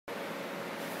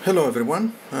Hello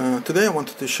everyone. Today I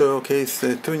wanted to showcase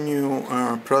two new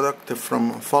products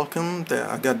from FALCAM that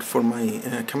I got for my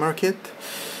camera kit,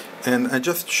 and I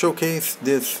just showcased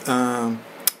this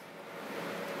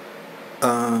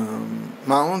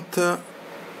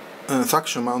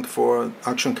suction mount for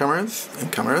action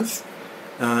cameras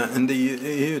and they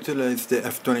utilize the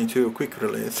F22 Quick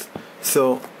Release.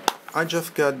 So I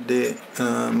just got the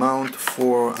mount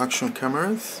for action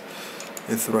cameras.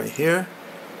 It's right here.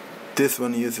 This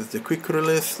one uses the quick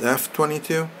release, the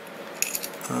F22.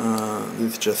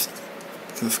 This is just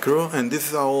the screw, and this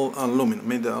is all aluminum,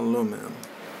 made of aluminum.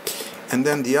 And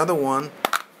then the other one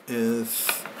is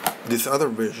this other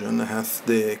version that has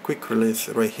the quick release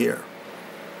right here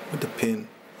with the pin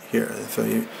here, so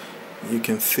you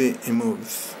can see it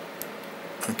moves.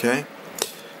 Okay,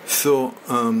 so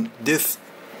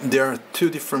there are two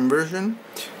different versions,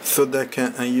 so that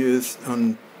can I use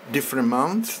on different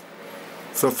mounts.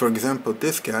 So for example,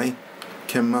 this guy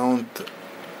can mount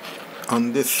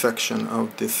on this section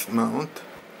of this mount.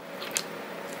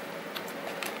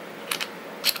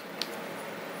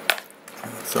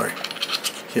 Sorry,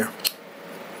 here.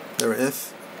 There it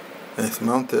is. It's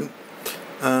mounted.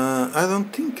 I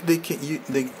don't think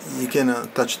you can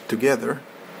attach it together.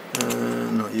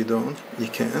 No, you don't. You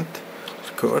can't,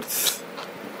 of course.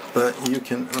 But you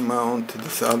can mount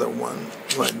this other one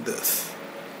like this.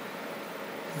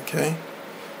 Okay.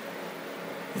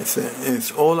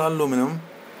 It's all aluminum.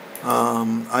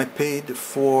 I paid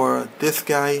for this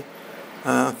guy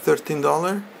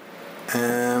 $13,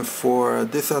 and for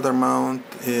this other mount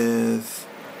is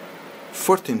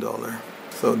 $14.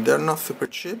 So they're not super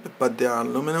cheap, but they are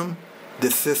aluminum.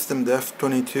 This system, the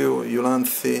F22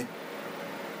 Ulanzi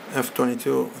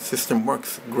F22 system,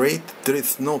 works great. There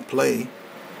is no play,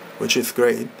 which is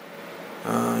great.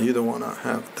 You don't want to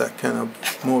have that kind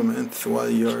of movements while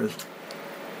you're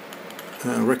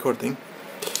recording.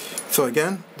 So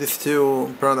again, these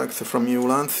two products from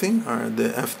Ulanzi are the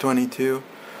F22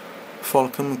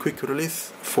 FALCAM Quick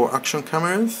Release for action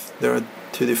cameras. There are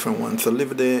two different ones. I'll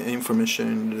leave the information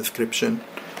in the description,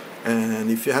 and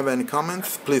if you have any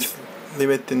comments, please leave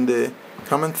it in the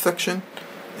comment section,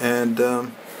 and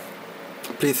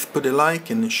please put a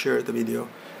like and share the video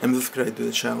and subscribe to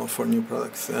the channel for new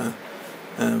products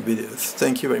videos.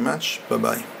 Thank you very much. Bye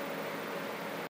bye.